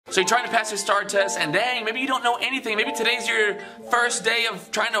So you're trying to pass your STAAR test, and dang, maybe you don't know anything. Maybe today's your first day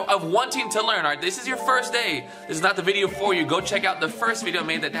of wanting to learn. All right, this is your first day. This is not the video for you. Go check out the first video I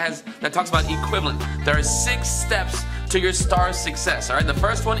made that talks about equivalent. There are 6 steps to your STAAR success. All right, the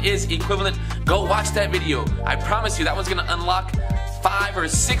first one is equivalent. Go watch that video. I promise you that one's gonna unlock 5 or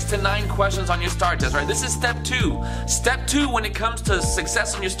 6 to 9 questions on your STAAR test, right? This is step 2. Step 2 when it comes to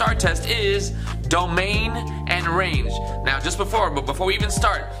success on your STAAR test is domain and range. Now, before we even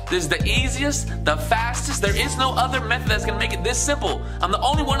start, this is the easiest, the fastest. There is no other method that's gonna make it this simple. I'm the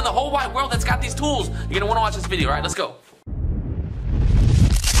only one in the whole wide world that's got these tools. You're gonna wanna watch this video, all right? Let's go.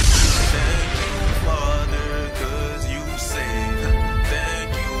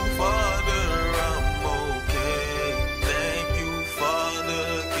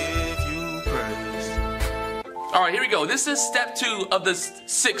 Alright, here we go. This is step 2 of the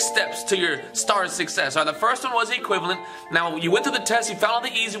 6 steps to your STAAR success. Alright, the first one was equivalent. Now, you went through the test, you found all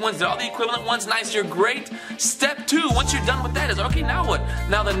the easy ones, did all the equivalent ones, nice, you're great. Step 2, once you're done with that, is okay, now what?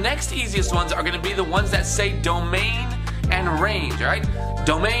 Now, the next easiest ones are going to be the ones that say domain and range, alright?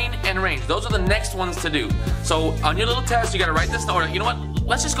 Domain and range. Those are the next ones to do. So, on your little test, you got to write this in order. You know what?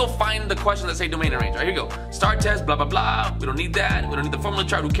 Let's just go find the questions that say domain and range. All right, here we go. STAAR test, blah, blah, blah. We don't need that. We don't need the formula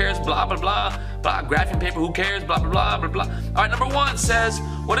chart. Who cares? Blah, blah, blah. Blah, graphing paper. Who cares? Blah, blah, blah, blah, blah. All right, number 1 says,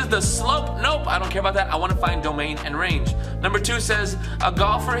 what is the slope? Nope, I don't care about that. I want to find domain and range. Number 2 says, a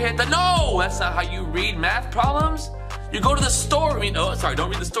golfer hit the... No, that's not how you read math problems. You go to the story. Oh, sorry, don't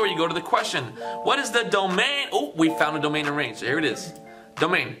read the story. You go to the question. What is the domain? Oh, we found a domain and range. So here it is.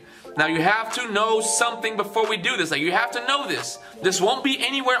 Domain. Now you have to know something before we do this. Like, you have to know this. This won't be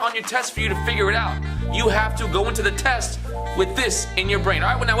anywhere on your test for you to figure it out. You have to go into the test with this in your brain. All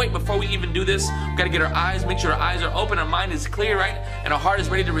right, well, now wait, before we even do this, we gotta get our eyes, make sure our eyes are open, our mind is clear, right? And our heart is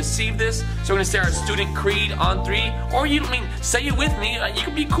ready to receive this. So we're gonna say our student creed on 3. Or say it with me. You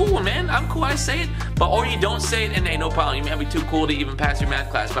can be cool, man. I'm cool, I say it. Or you don't say it, and hey, no problem. You may be too cool to even pass your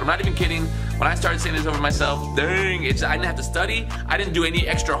math class. But I'm not even kidding. When I started saying this over myself, dang, I didn't have to study. I didn't do any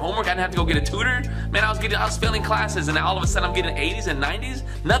extra homework. I didn't have to go get a tutor. Man, I was failing classes, and now all of a sudden I'm getting 80s and 90s.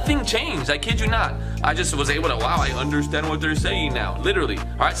 Nothing changed. I kid you not. I just was able to, wow, I understand what they're saying now. Literally.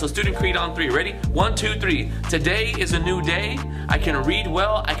 All right, so student creed on 3. Ready? 1, 2, 3. Today is a new day. I can read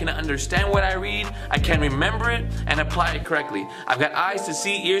well. I can understand what I read. I can remember it and apply it correctly. I've got eyes to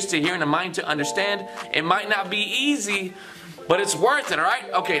see, ears to hear, and a mind to understand. It might not be easy, but it's worth it, all right?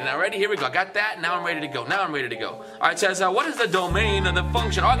 Okay, now ready? Here we go. I got that. Now I'm ready to go. All right, says, what is the domain of the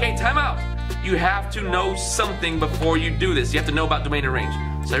function? Okay, time out. You have to know something before you do this. You have to know about domain and range.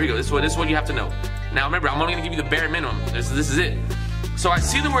 So there we go. This is what you have to know. Now remember, I'm only going to give you the bare minimum. This is it. So I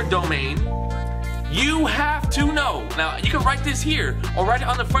see the word domain. You have to know. Now, you can write this here or write it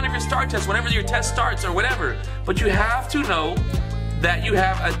on the front of your STAAR test whenever your test starts or whatever. But you have to know that you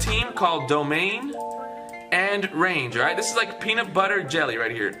have a team called domain and range, all right? This is like peanut butter jelly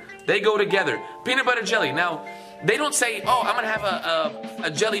right here. They go together. Peanut butter jelly. Now, they don't say, oh, I'm going to have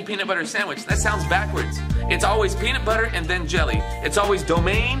a jelly peanut butter sandwich. That sounds backwards. It's always peanut butter and then jelly. It's always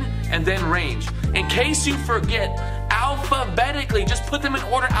domain and then range. In case you forget, alphabetically, just put them in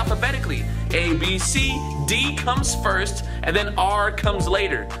order alphabetically. A, B, C, D comes first, and then R comes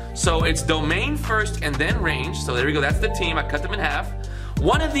later. So it's domain first and then range. So there we go. That's the team. I cut them in half.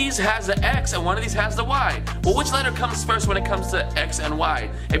 One of these has the X and one of these has the Y. Well, which letter comes first when it comes to X and Y?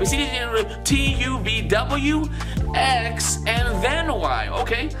 A, B, C, D, T, U, V, W, X, and then Y.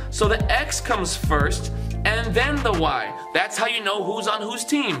 Okay, so the X comes first and then the Y. That's how you know who's on whose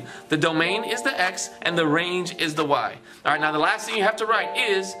team. The domain is the X and the range is the Y. All right, now the last thing you have to write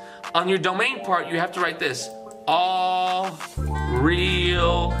is, on your domain part, you have to write this. All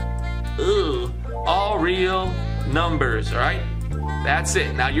real numbers, all right? That's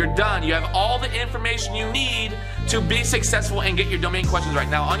it. Now you're done. You have all the information you need to be successful and get your domain questions right.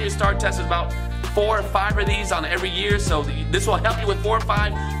 Now on your STAAR test is about 4 or 5 of these on every year, so this will help you with 4 or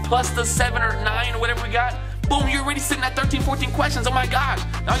 5 plus the 7 or 9 or whatever we got. Boom, you're already sitting at 13, 14 questions. Oh my gosh.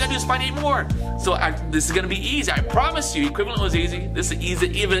 Now all you gotta do is find 8 more. So this is gonna be easy. I promise you, equivalent was easy. This is easy,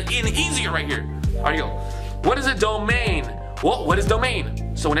 even easier right here. There you go. What is a domain? Well, what is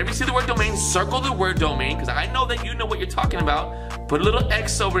domain? So whenever you see the word domain, circle the word domain, because I know that you know what you're talking about. Put a little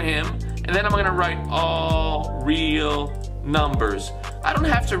X over him, and then I'm gonna write all real numbers. I don't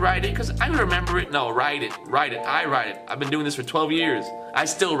have to write it because I remember it. No, write it. I write it. I've been doing this for 12 years. I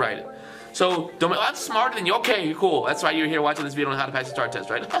still write it. So, I'm smarter than you. Okay, cool. That's why you're here watching this video on how to pass the STAAR test,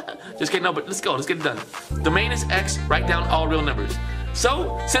 right? Just kidding. No, but let's go. Let's get it done. Domain is X. Write down all real numbers.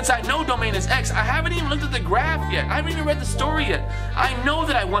 So, since I know domain is X, I haven't even looked at the graph yet. I haven't even read the story yet. I know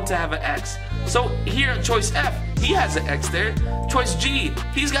that I want to have an X. So here, choice F, he has an X there. Choice G,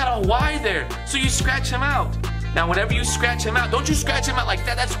 he's got a Y there. So you scratch him out. Now, whenever you scratch him out, don't you scratch him out like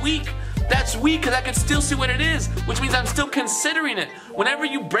that. That's weak. That's weak because I can still see what it is, which means I'm still considering it. Whenever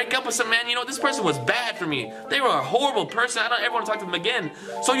you break up with some man, you know, this person was bad for me. They were a horrible person. I don't ever want to talk to them again.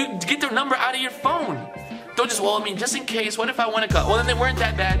 So you get their number out of your phone. Don't just, well, I mean, just in case, what if I want to cut? Well, then they weren't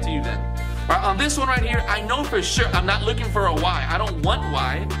that bad to you then. All right, on this one right here, I know for sure I'm not looking for a Y. I don't want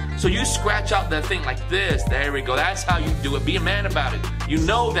Y. So you scratch out that thing like this. There we go. That's how you do it. Be a man about it. You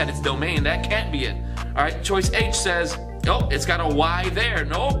know that it's domain. That can't be it. All right, choice H says, oh, it's got a Y there.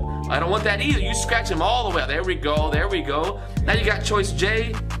 Nope. I don't want that either. You scratch them all the way out. There we go. There we go. Now you got choice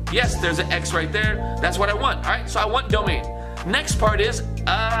J. Yes, there's an X right there. That's what I want. All right, so I want domain. Next part is,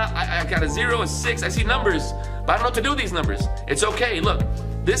 I got a 0, a 6. I see numbers, but I don't know what to do with these numbers. It's okay. Look,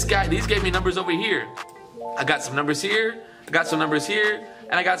 this guy, these gave me numbers over here. I got some numbers here. I got some numbers here.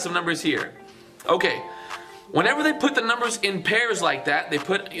 And I got some numbers here. Okay. Whenever they put the numbers in pairs like that, they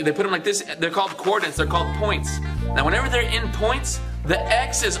put them like this. They're called coordinates. They're called points. Now, whenever they're in points, the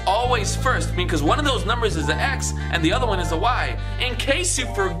X is always first, because one of those numbers is the X and the other one is the Y. In case you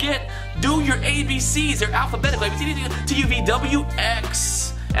forget, do your ABCs. They're alphabetical. ABC, T, U, V, W,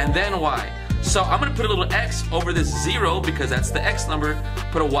 X, and then Y. So I'm going to put a little X over this 0 because that's the X number.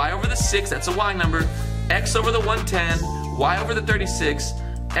 Put a Y over the 6. That's a Y number. X over the 110. Y over the 36.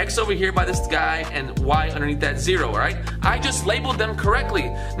 X over here by this guy, and Y underneath that 0, all right? I just labeled them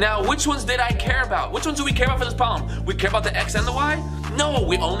correctly. Now, which ones did I care about? Which ones do we care about for this problem? We care about the X and the Y? No,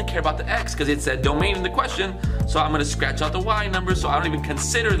 we only care about the X because it said domain in the question. So I'm gonna scratch out the Y numbers so I don't even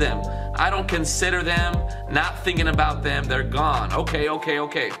consider them. I don't consider them, not thinking about them, they're gone. Okay, okay,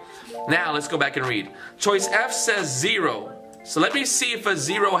 okay. Now, let's go back and read. Choice F says 0. So let me see if a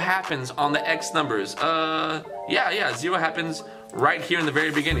 0 happens on the X numbers. Yeah, 0 happens right here in the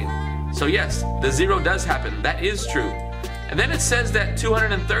very beginning. So yes, the 0 does happen. That is true. And then it says that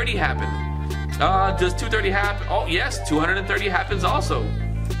 230 happened. Does 230 happen? Oh yes, 230 happens also.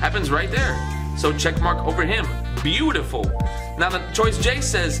 Happens right there. So check mark over him. Beautiful. Now the choice J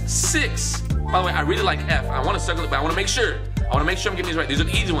says 6. By the way, I really like F. I want to circle it, but I want to make sure. I want to make sure I'm getting these right. These are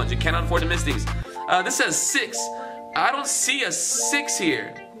the easy ones. You cannot afford to miss these. This says 6. I don't see a 6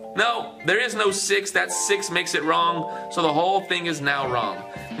 here. No, there is no 6. That 6 makes it wrong. So the whole thing is now wrong.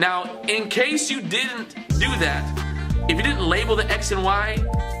 Now, in case you didn't do that, if you didn't label the X and Y,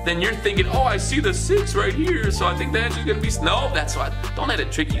 then you're thinking, oh, I see the 6 right here, so I think the answer's gonna be, no, that's why. Don't let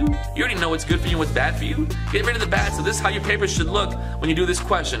it trick you. You already know what's good for you and what's bad for you. Get rid of the bad. So this is how your paper should look when you do this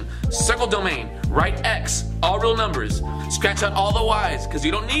question. Circle domain, write X, all real numbers. Scratch out all the Y's, because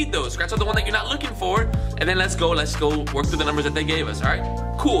you don't need those. Scratch out the one that you're not looking for, and then let's go work through the numbers that they gave us, all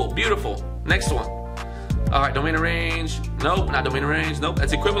right? Cool, beautiful. Next one. All right, domain and range. Nope, not domain and range. Nope,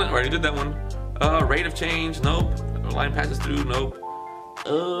 that's equivalent. Already did that one. Rate of change. Nope. Line passes through. Nope.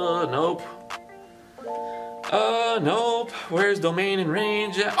 Nope. Nope. Where's domain and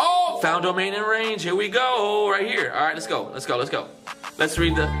range? Oh, found domain and range. Here we go. Right here. All right, let's go. Let's go. Let's go. Let's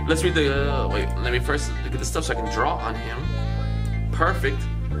read the. Wait. Let me first look at the stuff so I can draw on him. Perfect.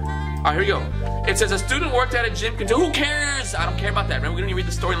 All right, here we go. It says a student worked at a gym. Who cares? I don't care about that. Remember, we don't even read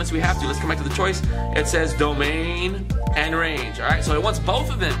the story unless we have to. Let's come back to the choice. It says domain and range. All right, so it wants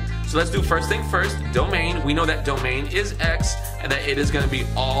both of them. So let's do first thing first. Domain. We know that domain is X and that it is going to be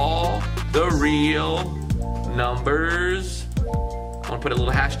all the real numbers. I want to put a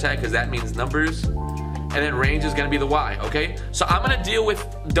little hashtag because that means numbers. And then range is going to be the Y. Okay. So I'm going to deal with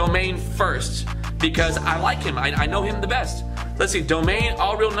domain first because I like him. I know him the best. Let's see, domain,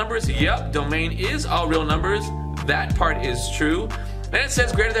 all real numbers. Yep, domain is all real numbers. That part is true. Then it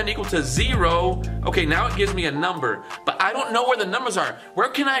says greater than or equal to 0. Okay, now it gives me a number, but I don't know where the numbers are. Where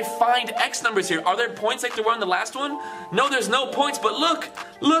can I find X numbers here? Are there points like there were in the last one? No, there's no points, but look,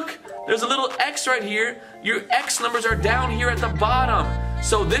 there's a little X right here. Your X numbers are down here at the bottom.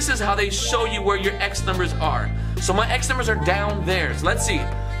 So this is how they show you where your X numbers are. So my X numbers are down there. So let's see.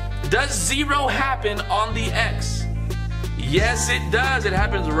 Does 0 happen on the X? Yes, it does. It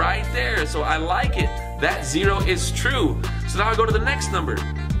happens right there. So I like it. That 0 is true. So now I go to the next number.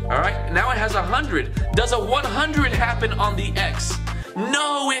 All right. Now it has 100. Does a 100 happen on the X?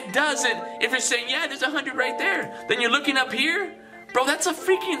 No, it doesn't. If you're saying, yeah, there's 100 right there, then you're looking up here. Bro, that's a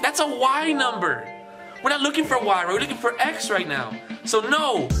Y number. We're not looking for Y, we're looking for X right now. So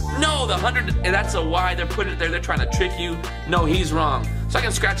no, the 100, that's a Y. They're putting it there. They're trying to trick you. No, he's wrong. So I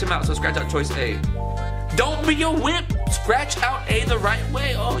can scratch him out. So scratch out choice A. Don't be a wimp. Scratch out A the right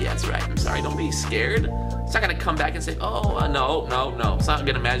way. Oh, yeah, gets right. I'm sorry, don't be scared. It's not gonna come back and say, oh, no. It's not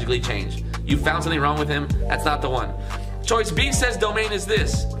gonna magically change. You found something wrong with him, that's not the one. Choice B says domain is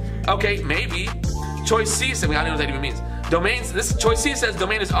this. Okay, maybe. Choice C says, I don't know what that even means. Domains, choice C says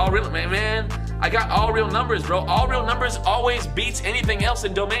domain is all real. Man, I got all real numbers, bro. All real numbers always beats anything else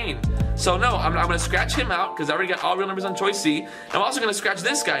in domain. So no, I'm gonna scratch him out because I already got all real numbers on choice C. I'm also gonna scratch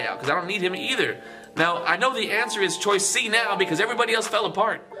this guy out because I don't need him either. Now, I know the answer is choice C now because everybody else fell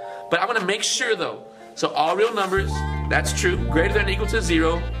apart. But I'm gonna make sure though. So all real numbers, that's true. Greater than or equal to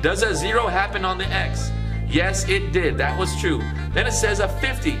 0. Does a 0 happen on the X? Yes, it did. That was true. Then it says a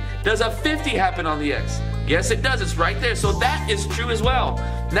 50. Does a 50 happen on the X? Yes, it does. It's right there. So that is true as well.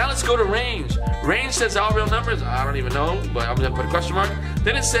 Now let's go to range. Range says all real numbers. I don't even know, but I'm going to put a question mark.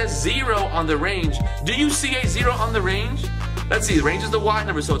 Then it says 0 on the range. Do you see a 0 on the range? Let's see. The range is the Y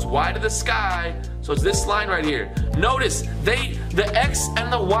number, so it's Y to the sky. So it's this line right here. Notice, the X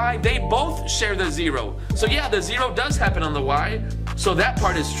and the Y, they both share the 0. So yeah, the 0 does happen on the Y. So that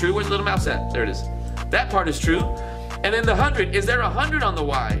part is true. Where's the little mouse at? There it is. That part is true. And then the 100, is there a 100 on the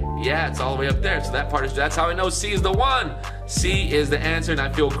Y? Yeah, it's all the way up there. So that part is, that's how I know C is the one. C is the answer, and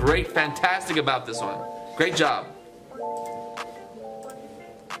I feel great, fantastic about this one. Great job.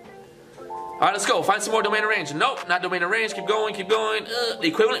 All right, let's go. Find some more domain and range. Nope, not domain and range. Keep going, keep going. The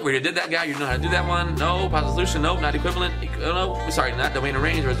equivalent, we already did that guy. You know how to do that one. No, positive solution. Nope, not equivalent. No, sorry, not domain and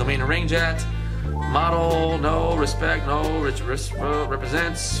range. Where's domain and range at? Model, no. Respect, no.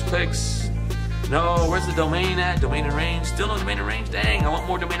 Represents, clicks. No, where's the domain at? Domain and range. Still no domain and range. Dang, I want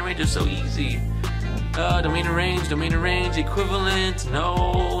more domain and range. They're so easy. Domain and range. Equivalent. No.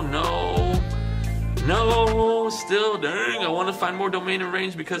 Still, dang, I want to find more domain and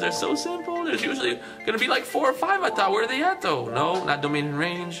range because they're so simple. There's usually going to be like 4 or 5, I thought. Where are they at, though? No, not domain and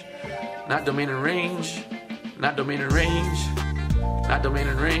range. Not domain and range. Not domain and range. Not domain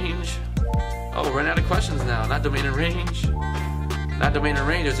and range. Oh, we're running out of questions now. Not domain and range. Not domain and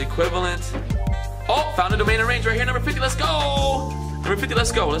range. There's equivalent. Oh, found a domain and range right here, number 50. Let's go. Number 50,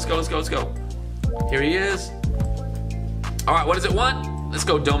 let's go. Let's go. Here he is. All right, what does it want? Let's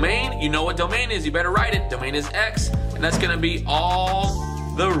go. Domain. You know what domain is. You better write it. Domain is X, and that's going to be all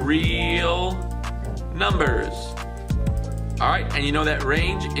the real numbers. All right, and you know that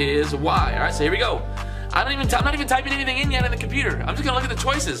range is Y. All right, so here we go. I'm not even typing anything in yet in the computer. I'm just going to look at the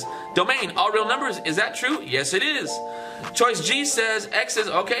choices. Domain, all real numbers. Is that true? Yes, it is. Choice G says X is,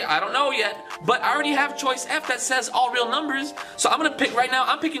 okay, I don't know yet, but I already have choice F that says all real numbers. So I'm going to pick right now,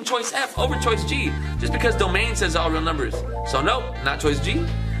 I'm picking choice F over choice G, just because domain says all real numbers. So nope, not choice G.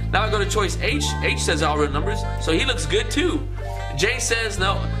 Now I go to choice H. H says all real numbers, so he looks good too. J says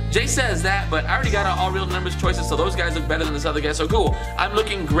no. J says that, but I already got all real numbers choices, so those guys look better than this other guy. So cool, I'm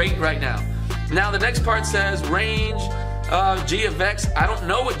looking great right now. Now the next part says range G of X. I don't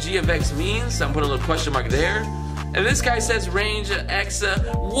know what G of X means, so I'm putting a little question mark there. And this guy says range X,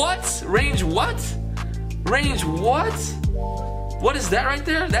 what? Range what? Range what? What is that right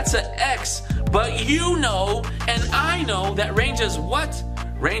there? That's an X. But you know, and I know that range is what?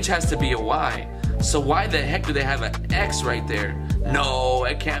 Range has to be a Y. So why the heck do they have an X right there? No,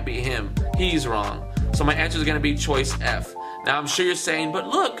 it can't be him. He's wrong. So my answer is going to be choice F. Now I'm sure you're saying, but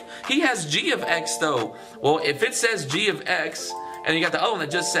look, he has G of X though. Well, if it says G of X, and you got the other one that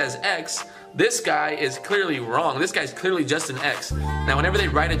just says X, this guy is clearly wrong. This guy's clearly just an X. Now whenever they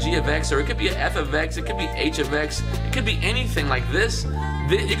write a G of X, or it could be an F of X, it could be H of X, it could be anything like this,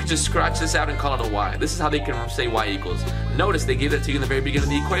 you could just scratch this out and call it a Y. This is how they can say Y equals. Notice they gave that to you in the very beginning of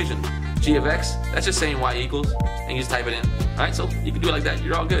the equation. G of X, that's just saying Y equals, and you just type it in. Alright, so you can do it like that.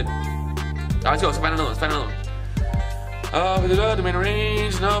 You're all good. Alright, let's go. Let's find another one. Let's find another one. Domain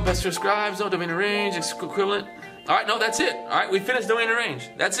range, no, best describes, no, domain range, equivalent. Alright, no, that's it. Alright, we finished domain and range.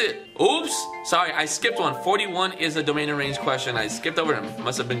 That's it. Oops. Sorry, I skipped one. 41 is a domain and range question. I skipped over him.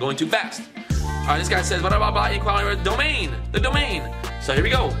 Must have been going too fast. Alright, this guy says, blah, blah, blah, equality, domain. The domain. So here we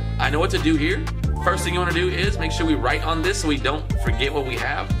go. I know what to do here. First thing you want to do is make sure we write on this so we don't forget what we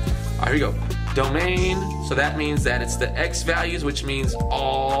have. Alright, here we go. Domain. So that means that it's the X values, which means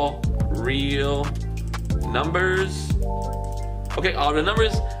all real numbers. Okay, all the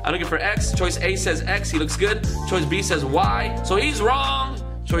numbers. I'm looking for X. Choice A says X, he looks good. Choice B says Y, so he's wrong.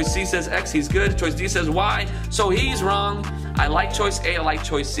 Choice C says X, he's good. Choice D says Y, so he's wrong. I like choice A, I like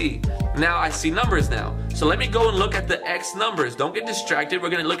choice C. Now I see numbers now. So let me go and look at the X numbers. Don't get distracted. We're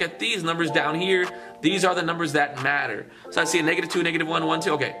gonna look at these numbers down here. These are the numbers that matter. So I see a -2, -1, 1,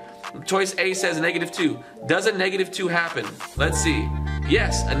 2. Okay. Choice A says -2. Does a -2 happen? Let's see.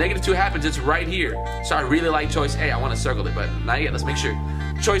 Yes, a -2 happens. It's right here. So I really like choice A. I want to circle it, but not yet. Let's make sure.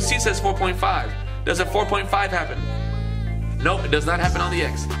 Choice C says 4.5. Does a 4.5 happen? Nope, it does not happen on the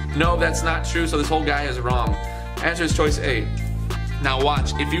X. No, that's not true, so this whole guy is wrong. Answer is choice A. Now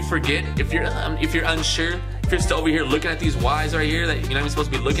watch, if you forget, if you're unsure, if you're still over here looking at these Y's right here that you're not even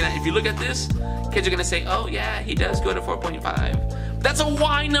supposed to be looking at, if you look at this, kids are gonna say, oh yeah, he does go to 4.5. That's a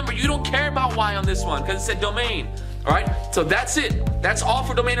Y number. You don't care about Y on this one because it said domain. All right, so that's it. That's all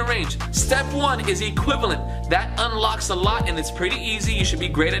for domain and range. Step 1 is equivalent. That unlocks a lot, and it's pretty easy. You should be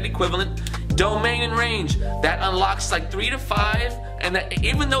great at equivalent. Domain and range, that unlocks like 3 to 5, and that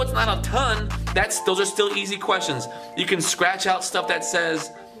even though it's not a ton, those are still easy questions. You can scratch out stuff that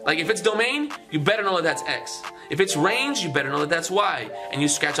says, like if it's domain, you better know that that's X. If it's range, you better know that that's Y. And you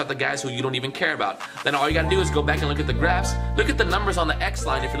scratch out the guys who you don't even care about. Then all you gotta do is go back and look at the graphs, look at the numbers on the X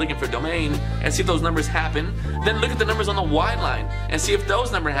line if you're looking for domain, and see if those numbers happen. Then look at the numbers on the Y line, and see if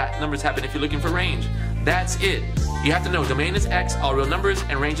those numbers happen if you're looking for range. That's it. You have to know domain is X, all real numbers,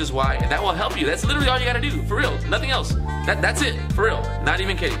 and range is Y, and that will help you. That's literally all you gotta do, for real, nothing else. That's it, for real, not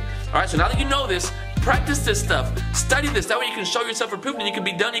even kidding. All right, so now that you know this, practice this stuff, study this, that way you can show yourself approved and you can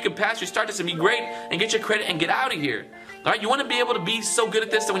be done, you can pass, you start this and be great and get your credit and get out of here. All right, you want to be able to be so good at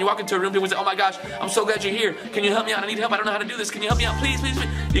this that when you walk into a room, people say, oh my gosh, I'm so glad you're here. Can you help me out? I need help. I don't know how to do this. Can you help me out? Please, please,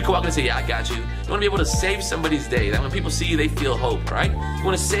 please. You can walk in and say, yeah, I got you. You want to be able to save somebody's day. That when people see you, they feel hope, right? You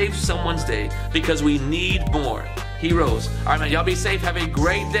want to save someone's day because we need more heroes. All right, man, y'all be safe. Have a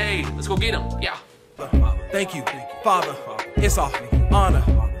great day. Let's go get them. Yeah. Thank you, Father. It's our honor.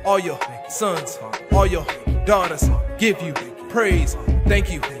 All your sons, all your daughters give you praise.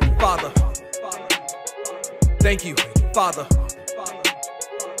 Thank you, Father. Thank you, Father.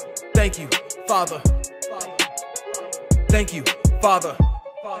 Thank you, Father. Thank you, Father.